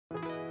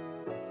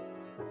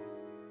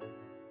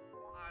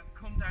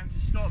down to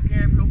Stoke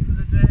Gabriel for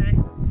the day.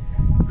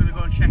 I'm going to go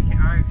and check it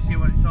out, see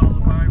what it's all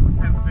about. We've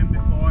never been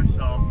before,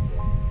 so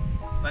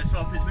let's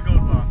hope it's a good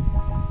one.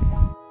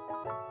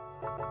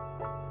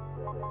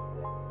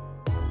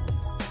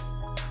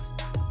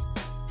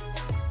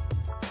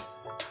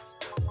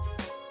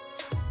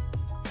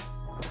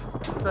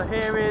 So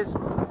here is a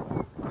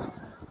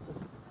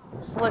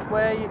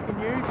slipway you can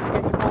use to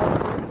get your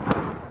boat in.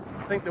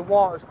 I think the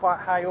water's quite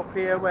high up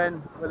here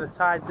when the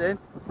tide's in.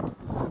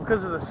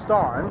 Because of the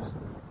storms,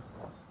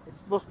 it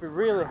must be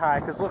really high,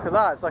 because look at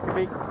that, it's like a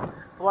big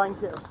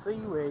blanket of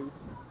seaweed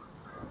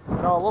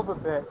and all other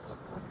bits,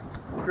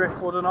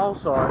 driftwood and all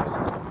sorts.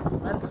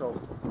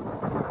 Mental.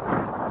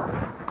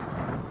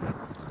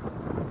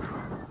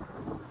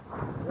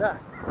 Yeah.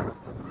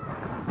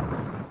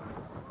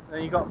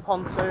 Then you got a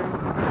pontoon.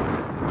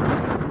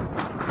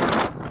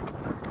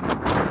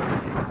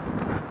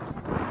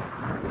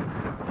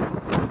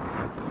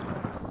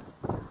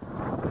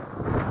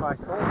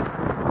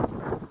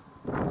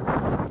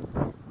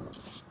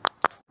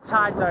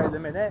 Tide's out at the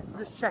minute. I'm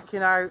just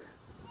checking out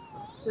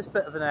this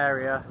bit of an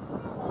area.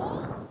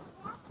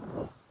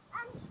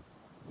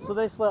 So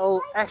this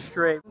little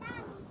estuary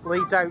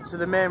leads out to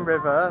the main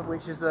river,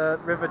 which is the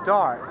River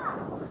Dart,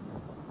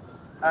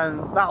 and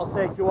that'll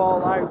take you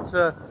all out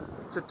to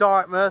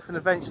Dartmouth and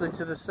eventually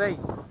to the sea.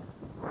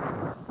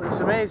 But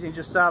it's amazing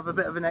just to have a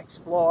bit of an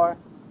explore.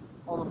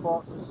 All the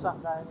boats are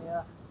sat down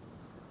here.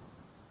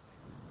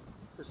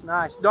 Just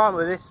nice.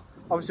 Normally this,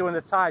 obviously when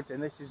the tide's in,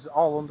 this is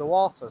all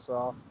underwater,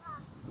 so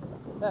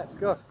yeah, it's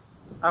good.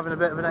 Having a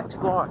bit of an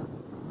explore.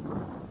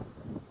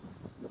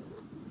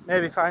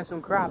 Maybe find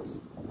some crabs.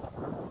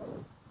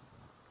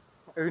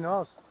 Who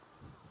knows?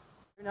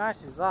 How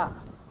nice is that?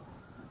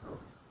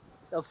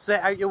 They'll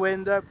sit out your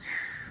window,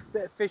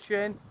 bit of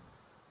fishing.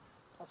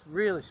 That's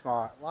really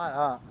smart, I like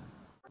that.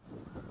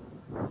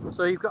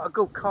 So you've got a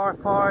good car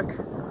park.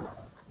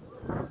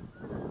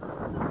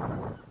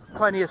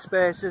 Plenty of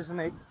spaces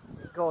and it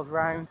goes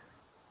round.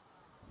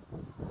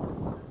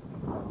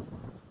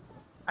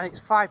 And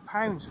it's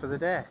 £5 for the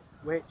day,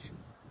 which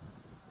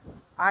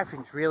I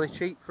think is really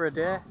cheap for a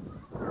day,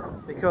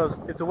 because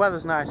if the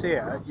weather's nice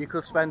here, you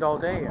could spend all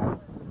day here.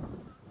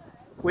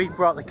 We've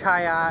brought the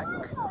kayak,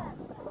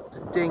 the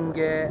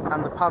dinghy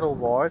and the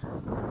paddleboard,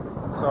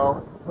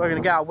 so we're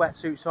going to get our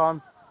wetsuits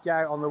on, get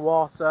out on the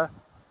water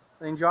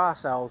and enjoy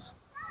ourselves.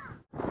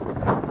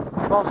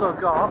 We've also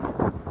got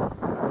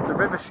the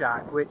River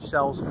Shack, which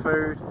sells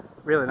food,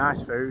 really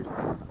nice food.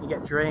 You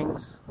get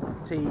drinks,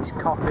 teas,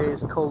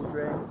 coffees, cold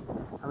drinks,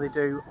 and they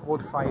do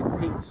wood-fired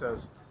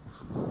pizzas,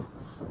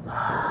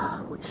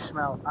 which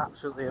smell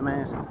absolutely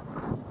amazing.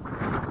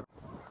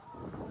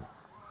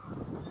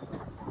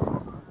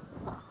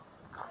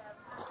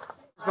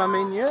 There's my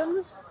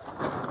minions.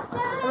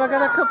 Have I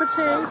got a cup of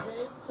tea?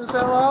 Say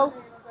hello.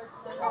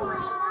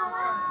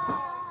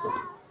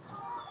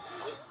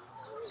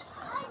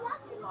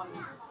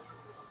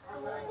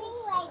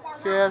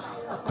 Cheers.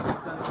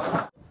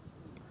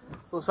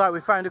 Looks like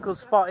we found a good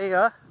spot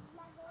here.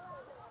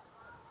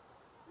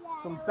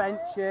 Some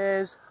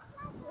benches.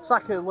 It's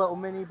like a little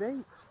mini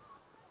beach.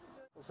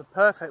 It's a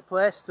perfect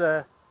place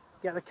to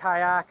get the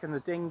kayak and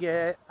the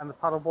dinghy and the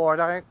paddleboard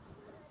out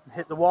and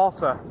hit the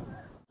water.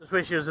 Just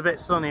wish it was a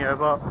bit sunnier,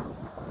 but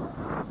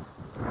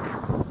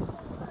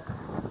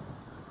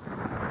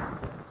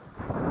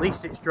at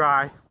least it's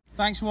dry.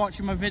 Thanks for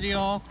watching my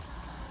video.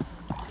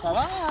 Bye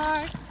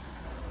bye.